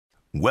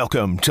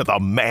Welcome to the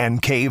Man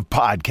Cave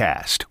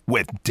Podcast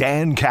with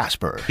Dan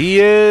Casper. He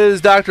is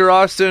Dr.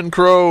 Austin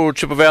Crow,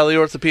 Chippewa Valley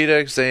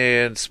Orthopedics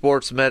and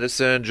Sports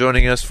Medicine,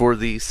 joining us for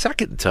the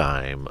second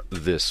time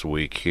this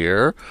week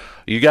here.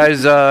 You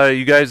guys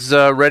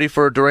ready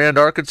for Durand,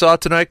 Arkansas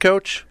tonight,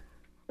 Coach?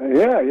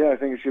 Yeah, I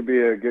think it should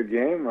be a good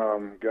game.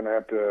 Going to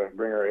have to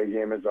bring our A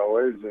game as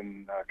always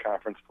in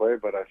conference play,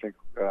 but I think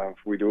if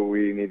we do what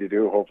we need to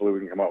do, hopefully we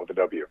can come out with a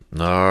W.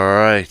 All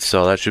right,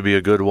 so that should be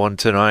a good one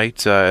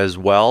tonight as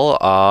well.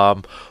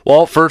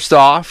 Well, first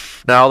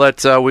off, now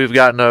that we've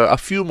gotten a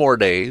few more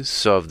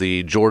days of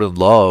the Jordan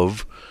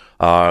Love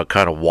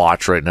kind of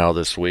watch right now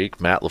this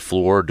week, Matt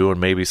LaFleur doing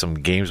maybe some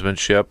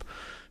gamesmanship,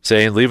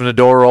 saying leaving the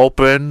door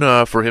open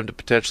for him to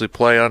potentially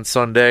play on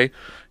Sunday.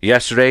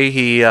 Yesterday,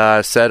 he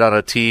said on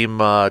a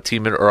team on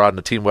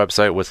the team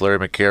website with Larry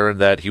McCarron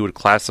that he would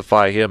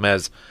classify him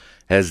as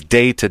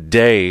day to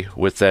day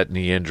with that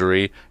knee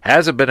injury.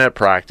 Hasn't been at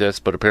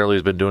practice, but apparently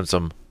he's been doing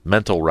some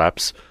mental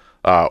reps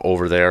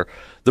over there.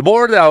 The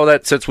more now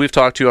that since we've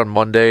talked to you on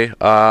Monday,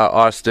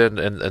 Austin,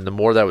 and the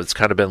more that it's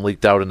kind of been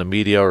leaked out in the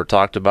media or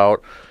talked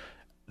about,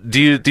 do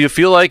you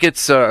feel like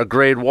it's a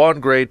grade 1,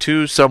 grade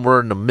 2,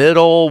 somewhere in the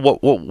middle?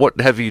 What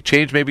have you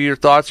changed maybe your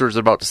thoughts, or is it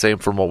about the same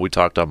from what we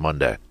talked on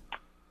Monday?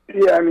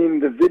 Yeah, I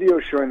mean, the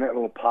video showing that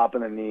little pop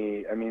in the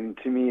knee, I mean,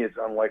 to me, it's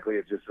unlikely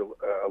it's just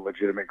a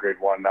legitimate grade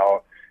 1.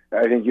 Now,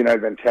 I think you and I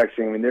have been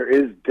texting. I mean, there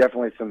is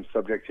definitely some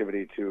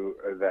subjectivity to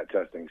that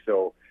testing.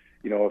 So,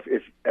 you know,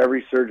 if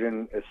every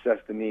surgeon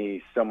assessed the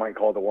knee, some might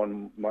call it a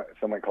 1,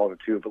 some might call it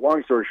a 2. But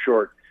long story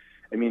short,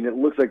 I mean, it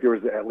looks like there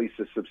was at least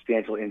a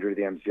substantial injury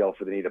to the MCL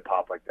for the knee to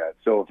pop like that.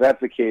 So if that's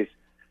the case,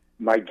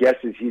 my guess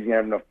is he's going to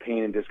have enough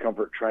pain and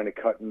discomfort trying to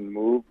cut and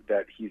move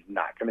that he's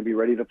not going to be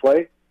ready to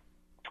play.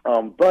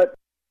 But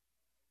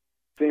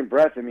same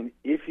breath, I mean,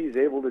 if he's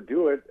able to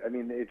do it, I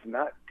mean, it's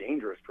not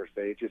dangerous per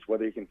se. It's just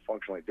whether he can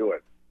functionally do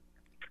it.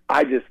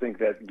 I just think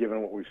that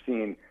given what we've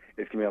seen,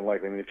 it's going to be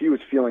unlikely. I mean, if he was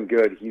feeling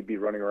good, he'd be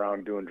running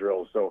around doing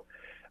drills. So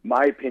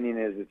my opinion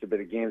is it's a bit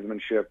of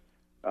gamesmanship,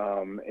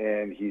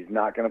 and he's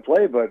not going to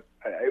play. But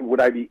would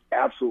I be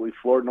absolutely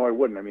floored? No, I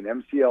wouldn't. I mean,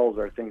 MCLs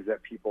are things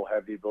that people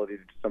have the ability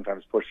to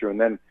sometimes push through.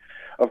 And then,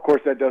 of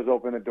course, that does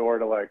open the door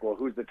to like, well,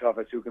 who's the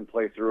toughest? Who can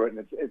play through it?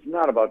 And it's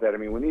not about that. I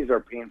mean, when these are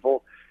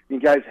painful, I mean,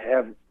 guys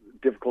have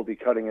difficulty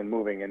cutting and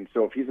moving, and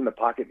so if he's in the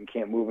pocket and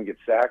can't move and get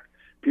sacked,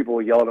 people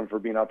will yell at him for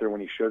being out there when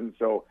he shouldn't.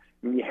 So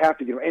I mean, you have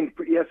to get him, and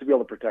he has to be able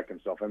to protect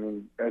himself. I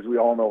mean, as we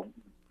all know,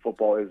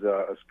 football is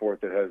a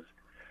sport that has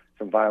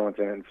some violence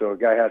in it, and so a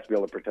guy has to be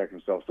able to protect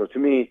himself. So to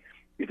me,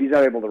 if he's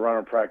not able to run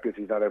in practice,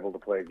 he's not able to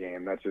play a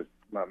game. That's just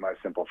my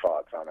simple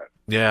thoughts on it.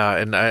 Yeah,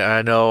 and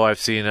I know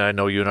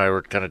you and I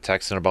were kind of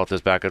texting about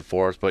this back and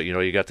forth, but you know,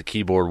 you got the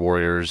keyboard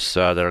warriors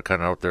that are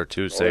kind of out there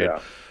too saying,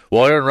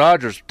 well, Aaron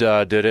Rodgers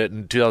did it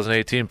in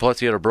 2018, plus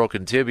he had a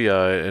broken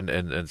tibia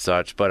and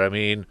such. But, I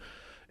mean,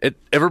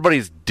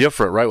 everybody's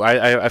different, right?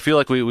 I feel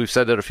like we've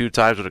said that a few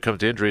times when it comes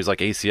to injuries like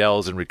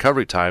ACLs and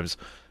recovery times.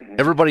 Mm-hmm.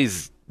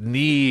 Everybody's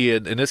knee,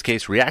 in this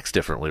case, reacts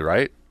differently,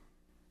 right?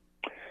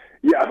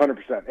 Yeah,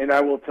 100%. And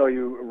I will tell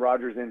you,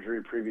 Rodgers'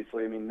 injury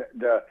previously, I mean,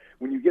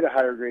 when you get a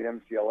higher grade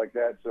MCL like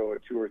that, so a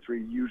 2 or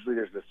 3, usually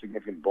there's a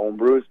significant bone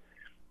bruise.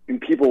 And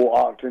people will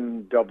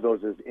often dub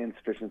those as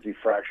insufficiency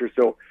fractures.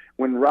 So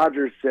when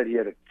Rodgers said he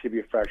had a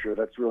tibia fracture,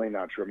 that's really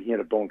not true. I mean, he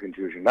had a bone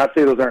contusion. Not to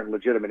say those aren't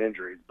legitimate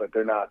injuries, but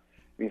they're not.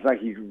 I mean, it's not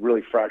like he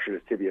really fractured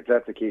his tibia. If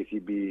that's the case,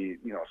 he'd be,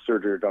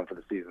 surgery or done for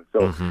the season.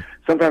 So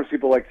sometimes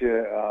people like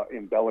to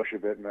embellish a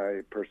bit, and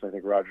I personally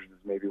think Rodgers is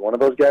maybe one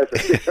of those guys.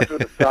 After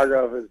the saga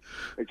of his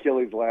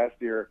Achilles last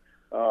year.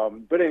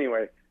 But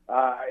anyway,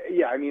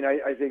 I mean,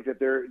 I think that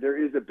there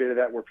is a bit of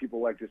that where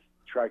people like to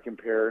try to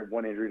compare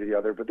one injury to the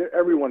other, but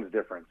everyone's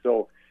different.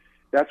 So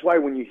that's why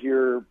when you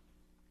hear,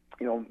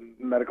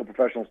 medical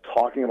professionals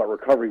talking about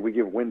recovery, we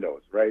give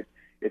windows, right?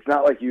 It's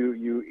not like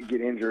you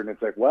get injured and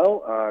it's like,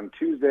 well, on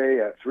Tuesday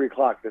at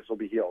 3:00, this will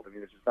be healed. I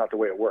mean, it's just not the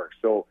way it works.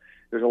 So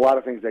there's a lot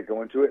of things that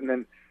go into it. And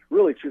then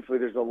really, truthfully,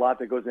 there's a lot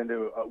that goes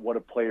into what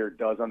a player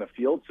does on the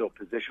field. So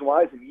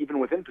position-wise, and even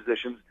within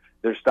positions,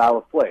 their style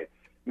of play.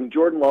 I mean,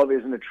 Jordan Love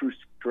isn't a true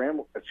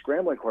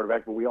scrambling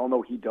quarterback, but we all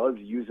know he does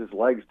use his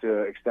legs to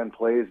extend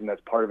plays, and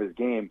that's part of his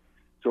game.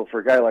 So for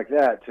a guy like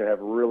that to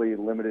have really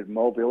limited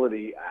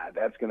mobility,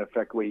 that's going to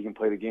affect the way he can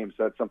play the game.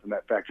 So that's something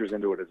that factors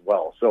into it as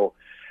well. So,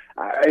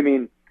 I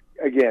mean,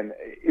 again,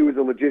 it was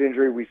a legit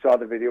injury. We saw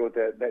the video with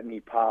that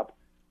knee pop.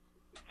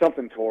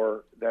 Something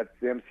tore. That's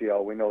the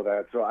MCL. We know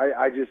that. So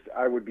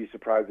I would be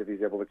surprised if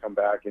he's able to come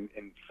back and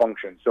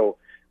function. So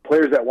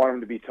players that want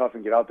him to be tough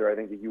and get out there, I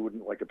think that you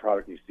wouldn't like the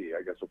product you see.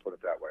 I guess we'll put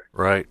it that way.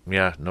 Right.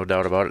 Yeah, no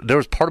doubt about it. There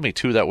was part of me,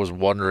 too, that was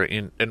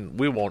wondering, and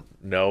we won't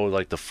know,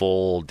 like, the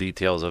full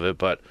details of it,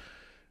 but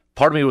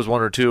part of me was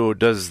wondering, too,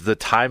 does the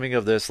timing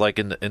of this, like,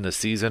 in the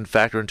season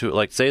factor into it?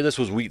 Like, say this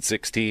was week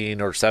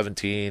 16 or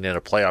 17 and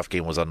a playoff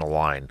game was on the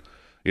line.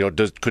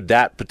 Could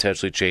that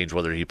potentially change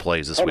whether he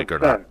plays this 100%. Week or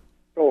not?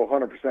 Oh,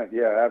 100%.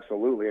 Yeah,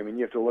 absolutely. I mean,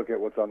 you have to look at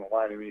what's on the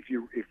line. I mean, if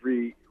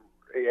he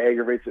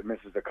aggravates it,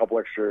 misses a couple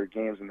extra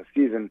games in the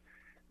season,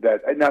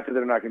 that not that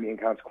they're not going to be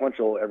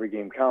inconsequential, every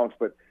game counts,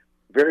 but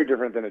very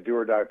different than a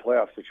do-or-die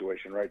playoff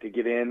situation, right? To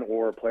get in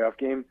or a playoff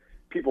game,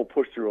 people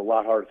push through a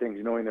lot harder things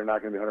knowing they're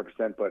not going to be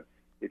 100%, but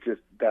it's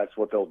just that's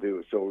what they'll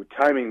do. So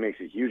timing makes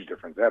a huge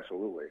difference,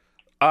 absolutely.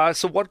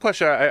 So one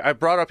question I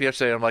brought up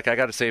yesterday, I'm like, I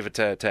got to save it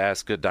to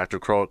ask Dr.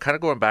 Crow, kind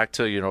of going back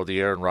to, the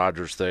Aaron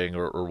Rodgers thing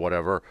or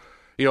whatever.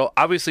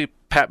 Obviously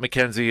Pat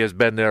McKenzie has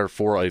been there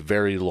for a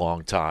very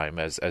long time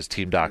as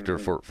team doctor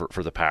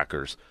for the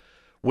Packers.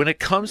 When it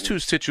comes to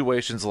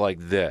situations like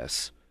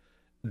this,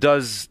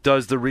 does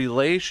the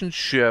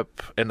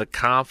relationship and the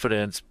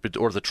confidence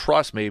or the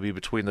trust maybe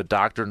between the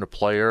doctor and the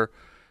player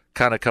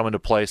kind of come into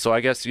play? So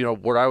I guess,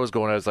 where I was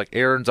going is like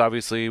Aaron's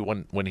obviously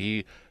when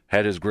he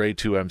had his grade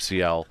 2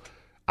 MCL,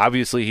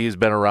 obviously he's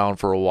been around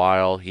for a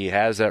while. He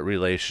has that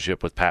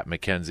relationship with Pat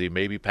McKenzie.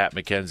 Maybe Pat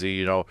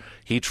McKenzie,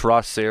 he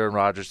trusts Aaron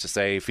Rodgers to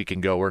say if he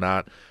can go or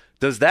not.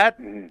 Does that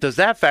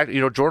fact,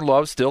 Jordan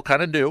Love's still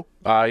kind of new.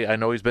 I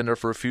know he's been there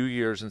for a few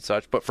years and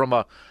such, but from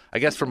a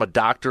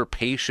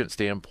doctor-patient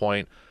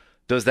standpoint,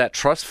 does that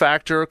trust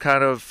factor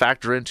kind of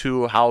factor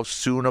into how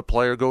soon a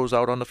player goes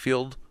out on the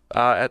field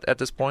at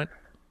this point?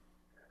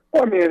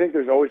 Well, I mean, I think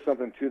there's always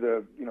something to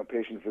the,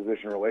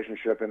 patient-physician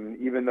relationship, and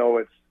even though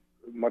it's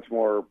much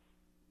more,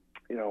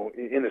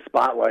 in the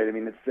spotlight, I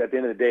mean, it's at the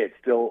end of the day, it's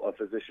still a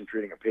physician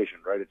treating a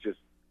patient, right? It's just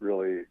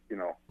really,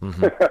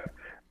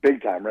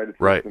 big time, right? It's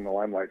right in the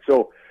limelight.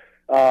 So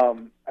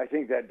I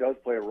think that does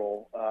play a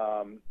role.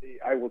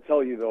 I will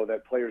tell you, though,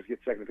 that players get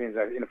second opinions.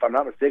 And if I'm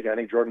not mistaken, I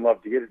think Jordan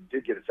Love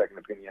did get a second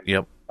opinion.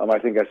 Yep. I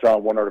think I saw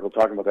one article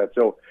talking about that.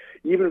 So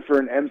even for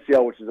an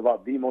MCL, which is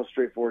about the most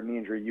straightforward knee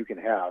injury you can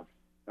have,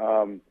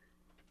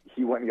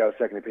 he went and got a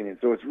second opinion.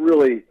 So it's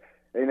really,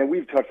 and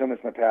we've touched on this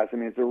in the past, I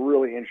mean, it's a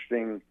really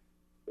interesting,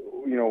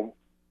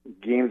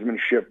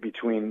 gamesmanship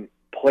between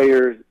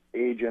players,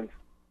 agents,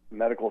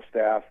 medical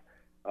staff,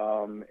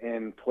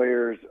 and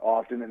players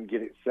often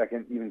get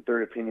second, even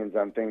third opinions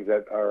on things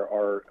that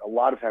are a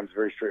lot of times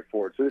very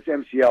straightforward. So this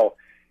MCL,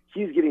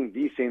 he's getting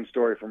the same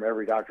story from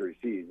every doctor he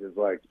sees. It's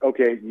like,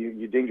 okay,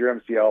 you dinged your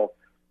MCL.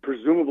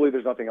 Presumably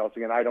there's nothing else.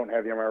 Again, I don't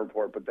have the MRI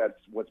report, but that's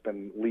what's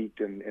been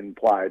leaked and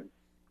implied.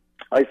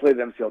 Isolated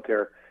MCL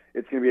tear.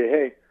 It's going to be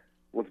hey,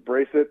 let's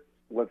brace it.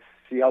 Let's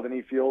see how the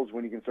knee feels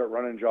when you can start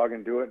running, jog,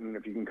 and do it. And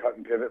if you can cut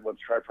and pivot, let's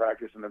try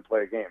practice and then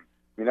play a game.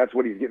 I mean, that's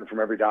what he's getting from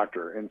every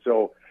doctor. And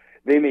so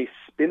they may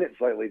spin it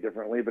slightly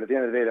differently, but at the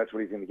end of the day, that's what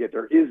he's going to get.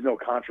 There is no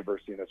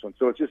controversy in this one.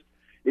 So it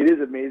is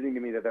amazing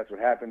to me that that's what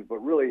happens. But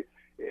really,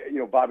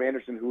 Bob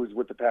Anderson, who was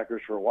with the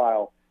Packers for a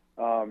while,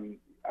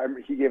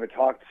 he gave a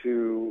talk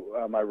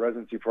to my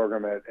residency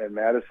program at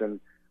Madison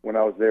when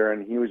I was there,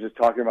 and he was just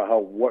talking about how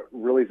what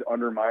really has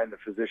undermined the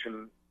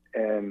physician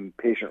and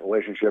patient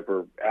relationship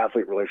or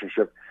athlete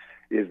relationship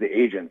is the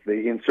agents.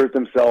 They insert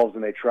themselves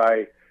and they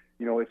try,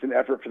 it's an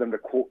effort for them to,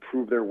 quote,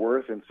 prove their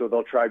worth. And so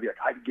they'll try to be like,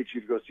 I can get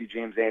you to go see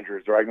James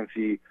Andrews, or I can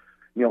see,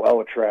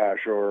 Ella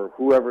Trash, or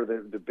whoever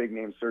the big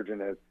name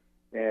surgeon is.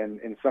 And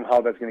somehow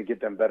that's going to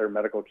get them better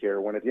medical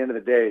care. When at the end of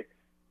the day,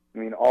 I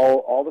mean,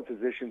 all the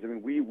physicians, I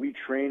mean, we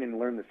train and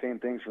learn the same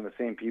things from the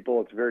same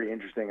people. It's very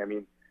interesting. I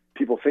mean,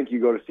 people think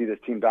you go to see this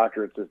team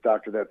doctor. It's this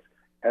doctor that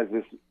has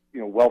this,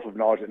 wealth of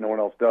knowledge that no one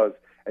else does.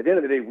 At the end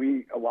of the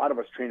day, a lot of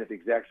us train at the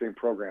exact same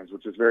programs,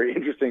 which is very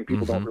interesting.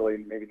 People don't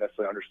really maybe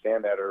necessarily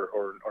understand that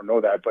or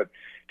know that. But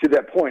to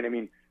that point, I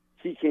mean,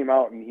 he came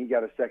out and he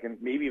got a second,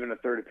 maybe even a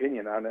third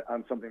opinion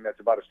on something that's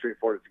about as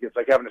straightforward as it gets.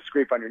 Like having a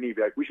scrape on your knee.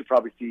 Be like, we should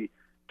probably see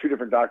two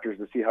different doctors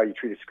to see how you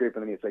treat a scrape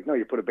on the knee. It's like, no,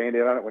 you put a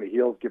Band-Aid on it. When it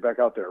heals, get back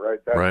out there, right?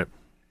 Right.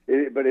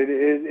 But it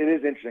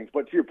is interesting.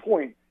 But to your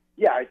point,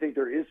 yeah, I think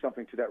there is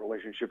something to that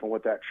relationship and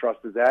what that trust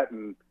is at.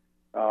 And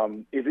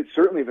if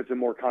it's a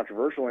more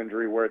controversial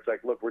injury where it's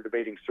like, look, we're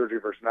debating surgery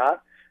versus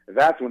not,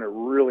 that's when it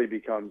really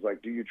becomes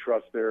like, do you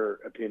trust their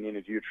opinion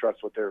and do you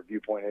trust what their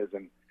viewpoint is?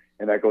 And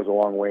that goes a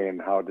long way in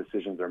how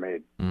decisions are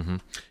made. Mm-hmm.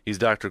 He's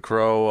Dr.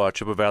 Crow,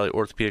 Chippewa Valley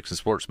Orthopedics and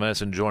Sports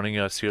Medicine, joining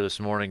us here this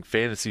morning.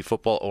 Fantasy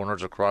football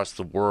owners across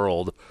the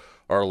world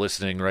are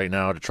listening right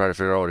now to try to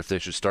figure out if they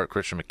should start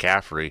Christian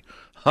McCaffrey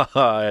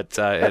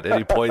at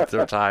any point in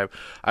their time.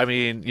 I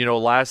mean,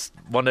 last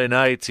Monday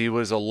night he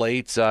was a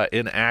late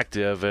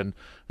inactive, and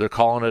they're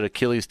calling it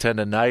Achilles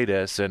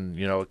tendonitis. And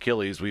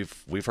Achilles,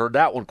 we've heard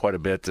that one quite a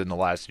bit in the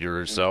last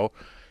year or so.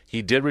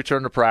 He did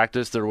return to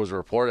practice. There was a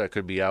report that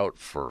could be out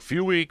for a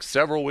few weeks,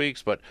 several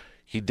weeks, but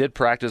he did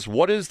practice.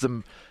 What is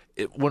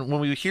when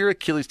we hear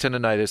Achilles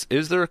tendonitis,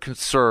 is there a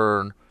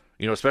concern,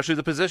 especially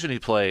the position he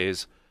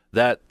plays,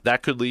 that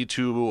could lead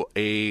to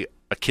a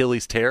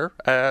Achilles tear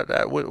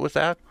with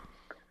that?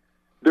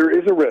 There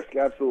is a risk,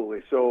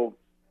 absolutely. So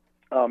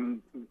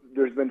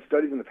there's been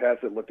studies in the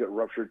past that looked at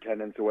ruptured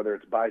tendons, so whether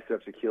it's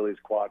biceps, Achilles,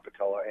 quad,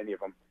 patella, any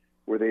of them,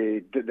 where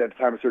they did, at the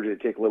time of surgery,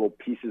 they take little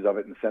pieces of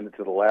it and send it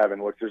to the lab.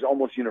 And look, there's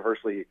almost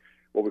universally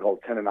what we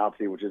call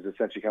tendinopathy, which is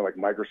essentially kind of like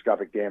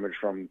microscopic damage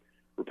from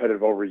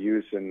repetitive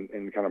overuse and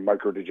kind of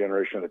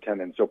microdegeneration of the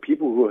tendon. So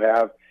people who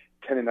have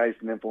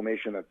tendonitis and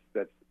inflammation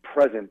that's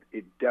present,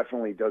 it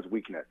definitely does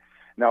weaken it.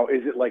 Now,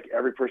 is it like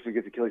every person who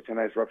gets Achilles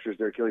tendonitis ruptures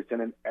their Achilles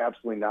tendon?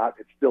 Absolutely not.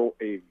 It's still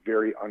a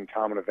very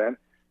uncommon event.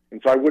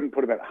 And so I wouldn't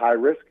put them at high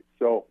risk.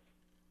 So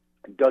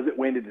Does it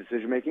weigh into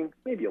decision-making?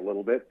 Maybe a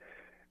little bit.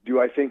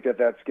 Do I think that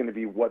that's going to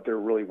be what they're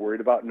really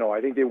worried about? No, I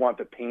think they want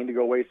the pain to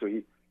go away so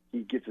he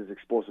gets his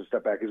explosive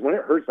step back. Because when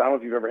it hurts, I don't know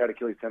if you've ever had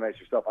Achilles tendonitis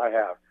yourself. I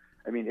have.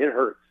 I mean, it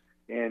hurts.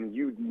 And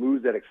you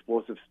lose that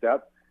explosive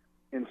step.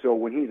 And so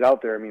when he's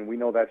out there, I mean, we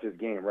know that's his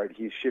game, right?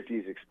 He's shifty,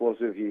 he's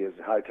explosive, he has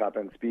high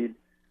top-end speed.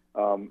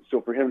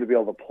 So for him to be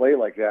able to play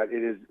like that,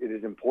 it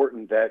is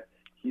important that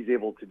he's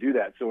able to do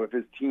that. So if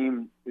his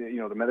team,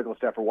 the medical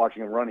staff are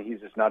watching him run and he's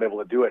just not able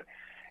to do it,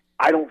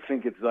 I don't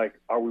think it's like,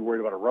 are we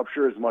worried about a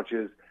rupture as much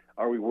as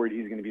are we worried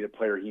he's going to be the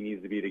player he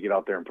needs to be to get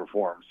out there and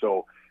perform?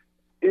 So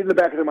in the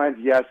back of their minds,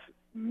 yes,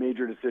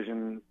 major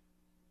decision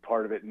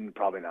part of it, and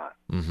probably not.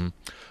 Mm-hmm.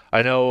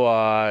 I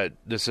know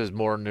this is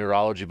more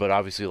neurology, but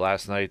obviously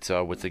last night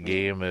with the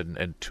game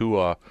and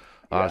Tua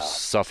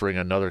suffering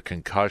another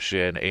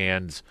concussion,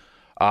 and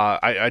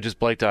I just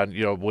blanked on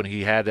when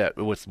he had that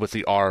with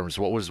the arms.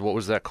 What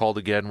was that called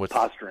again? With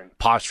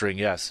posturing,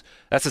 yes.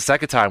 That's the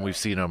second time we've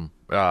seen him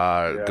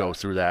go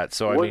through that.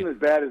 So it wasn't as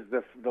bad as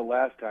the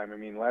last time. I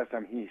mean, last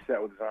time he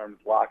sat with his arms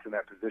locked in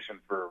that position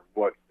for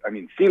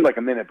seemed like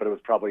a minute, but it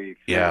was probably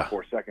 3 or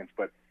 4 seconds.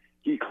 But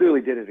he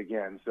clearly did it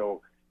again.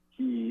 So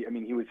he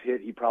was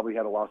hit. He probably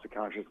had a loss of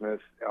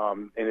consciousness,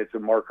 and it's a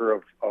marker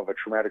of a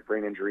traumatic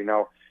brain injury.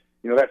 Now,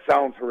 that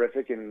sounds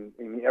horrific, and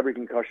every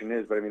concussion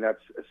is, but I mean,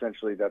 that's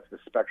the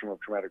spectrum of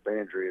traumatic brain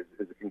injury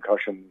is a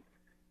concussion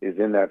is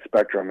in that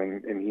spectrum,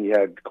 and he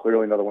had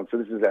clearly another one. So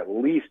this is at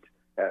least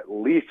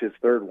his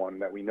third one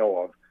that we know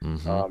of.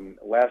 Mm-hmm.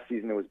 Last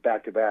season it was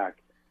back-to-back.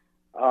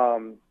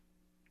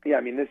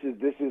 This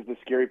is the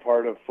scary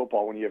part of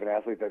football when you have an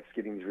athlete that's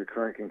getting these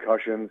recurrent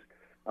concussions.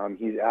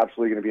 He's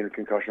absolutely going to be in a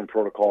concussion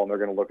protocol, and they're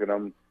going to look at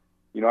him.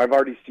 I've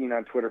already seen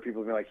on Twitter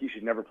people being like, he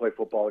should never play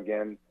football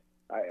again.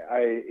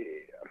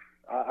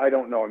 I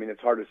don't know. I mean, it's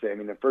hard to say. I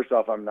mean, first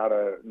off, I'm not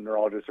a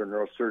neurologist or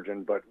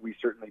neurosurgeon, but we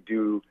certainly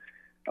do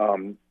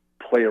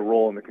play a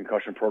role in the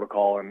concussion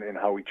protocol and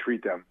how we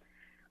treat them.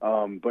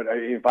 But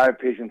if I have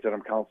patients that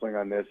I'm counseling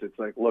on this, it's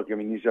like, look, I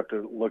mean, you just have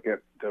to look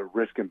at the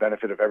risk and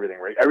benefit of everything,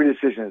 right? Every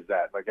decision is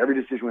that. Like, every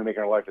decision we make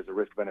in our life is a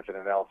risk-benefit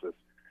analysis.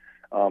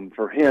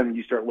 For him,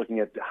 you start looking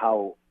at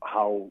how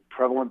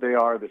prevalent they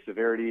are, the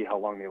severity, how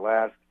long they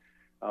last.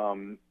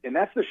 And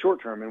that's the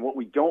short term. And what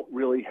we don't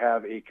really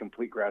have a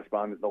complete grasp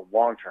on is the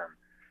long term.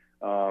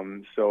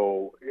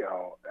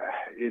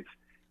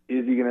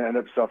 Is he going to end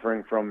up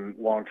suffering from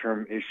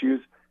long-term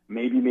issues?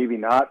 Maybe, maybe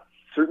not.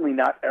 Certainly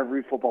not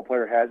every football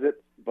player has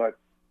it, but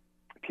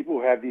people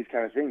who have these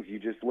kind of things, you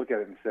just look at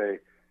it and say,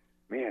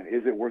 man,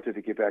 is it worth it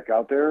to get back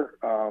out there?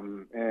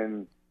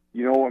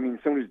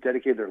 Someone who's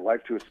dedicated their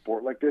life to a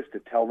sport like this, to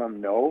tell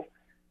them no,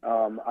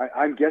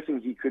 I'm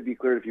guessing he could be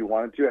cleared if he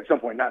wanted to at some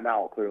point. Not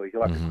now, clearly.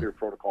 He'll have to clear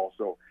protocol,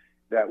 so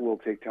that will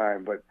take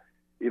time. But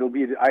it'll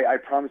be. I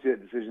promise you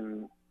that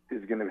decision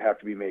is going to have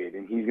to be made,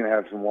 and he's going to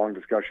have some long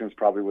discussions,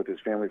 probably with his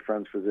family,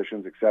 friends,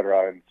 physicians, et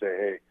cetera, and say,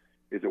 hey,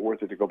 is it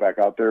worth it to go back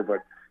out there? But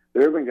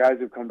there have been guys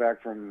who've come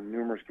back from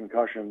numerous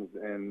concussions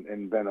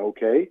and been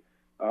okay.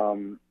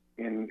 And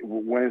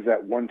when is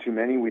that one too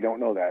many? We don't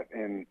know that,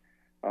 and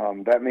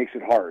that makes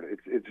it hard.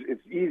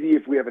 It's easy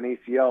if we have an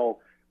ACL.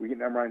 We get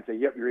an MRI and say,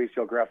 yep, your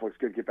ACL graft looks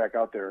good, get back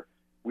out there.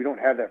 We don't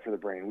have that for the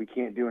brain. We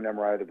can't do an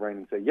MRI of the brain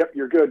and say, yep,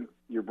 you're good,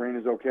 your brain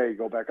is okay,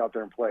 go back out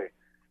there and play.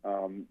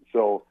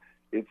 So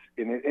it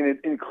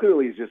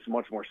clearly is just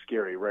much more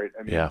scary, right?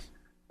 I mean,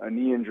 a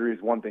knee injury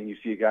is one thing. You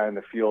see a guy in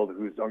the field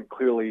who's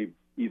clearly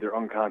either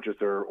unconscious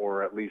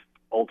or at least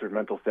altered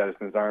mental status,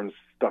 and his arms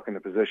stuck in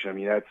the position. I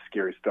mean, that's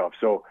scary stuff.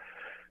 So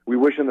we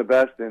wish him the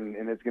best, and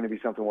it's going to be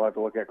something we'll have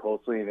to look at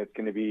closely, and it's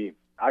going to be,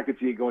 I could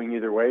see it going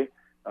either way.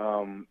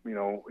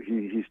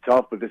 He's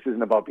tough, but this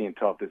isn't about being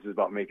tough. This is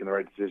about making the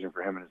right decision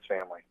for him and his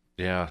family.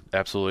 Yeah,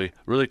 absolutely.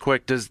 Really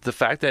quick, does the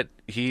fact that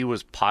he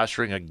was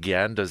posturing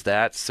again, does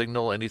that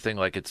signal anything?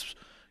 Like, it's,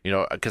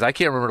 because I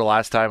can't remember the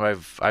last time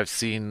I've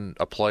seen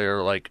a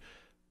player like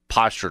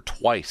posture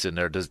twice in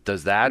there. Does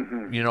that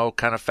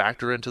kind of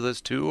factor into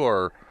this too,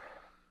 or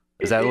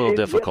is that a little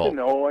difficult?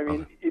 No, I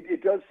mean,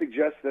 it does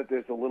suggest that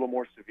there's a little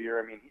more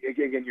severe. I mean,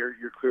 again, you're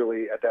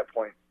clearly at that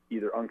point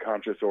either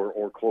unconscious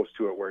or close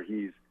to it, where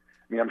he's.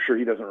 I mean, I'm sure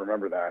he doesn't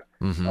remember that.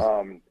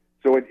 Mm-hmm.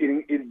 So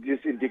it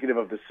just indicative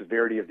of the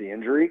severity of the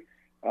injury.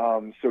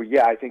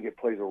 I think it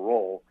plays a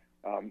role.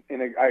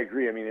 And I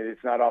agree. I mean,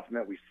 it's not often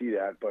that we see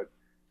that, but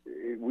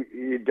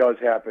it does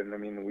happen. I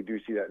mean, we do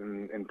see that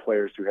in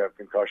players who have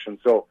concussions.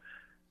 So,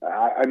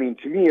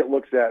 to me, it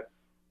looks at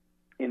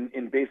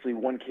in basically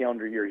one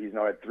calendar year, he's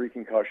now had 3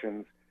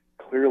 concussions.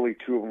 Clearly,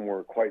 2 of them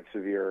were quite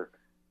severe.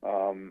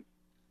 And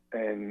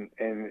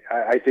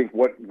I think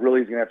what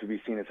really is going to have to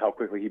be seen is how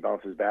quickly he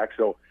bounces back.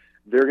 So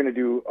they're going to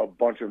do a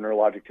bunch of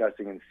neurologic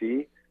testing and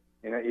see.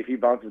 And if he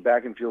bounces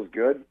back and feels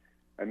good,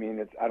 I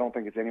mean, I don't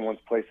think it's anyone's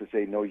place to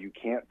say, no, you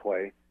can't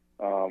play.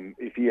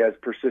 If he has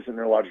persistent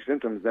neurologic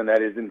symptoms, then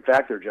that is, in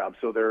fact, their job.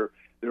 So there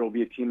will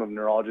be a team of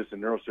neurologists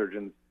and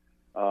neurosurgeons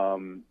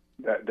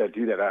that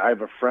do that. I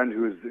have a friend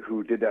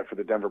who did that for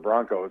the Denver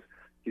Broncos.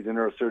 He's a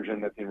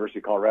neurosurgeon at the University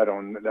of Colorado,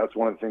 and that's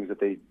one of the things that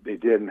they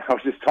did. And I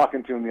was just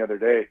talking to him the other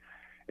day,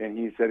 And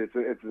he said it's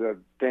a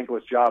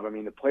thankless job. I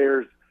mean, the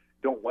players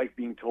don't like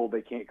being told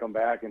they can't come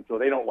back, and so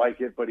they don't like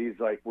it. But he's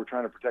like, we're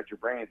trying to protect your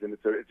brains, and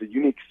it's a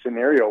unique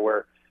scenario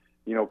where,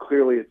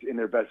 clearly it's in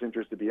their best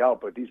interest to be out.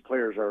 But these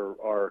players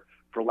are,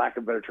 for lack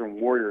of a better term,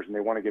 warriors, and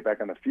they want to get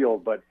back on the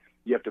field. But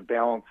you have to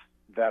balance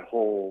that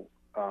whole,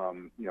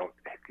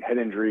 head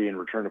injury and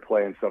return to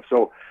play and stuff.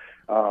 So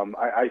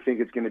I think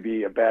it's going to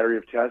be a battery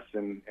of tests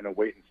and a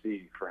wait and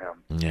see for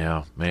him.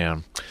 Yeah,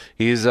 man.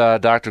 He's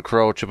Dr.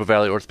 Crow, Chippewa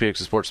Valley Orthopedics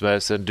and Sports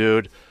Medicine.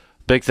 Dude,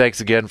 big thanks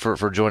again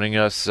for joining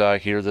us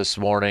here this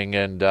morning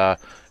and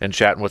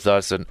chatting with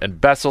us.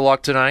 And best of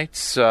luck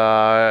tonight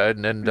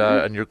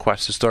and your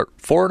quest to start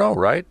 4-0,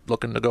 right?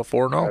 Looking to go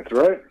 4-0. That's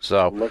right.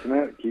 So looking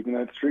at it, keeping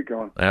that streak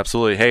going.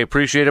 Absolutely. Hey,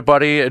 appreciate it,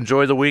 buddy.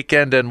 Enjoy the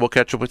weekend, and we'll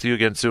catch up with you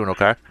again soon,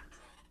 okay?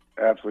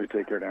 Absolutely.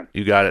 Take care, Dan.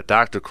 You got it.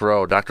 Dr.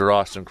 Crow, Dr.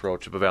 Austin Crow,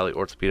 Chippewa Valley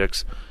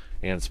Orthopedics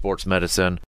and Sports Medicine.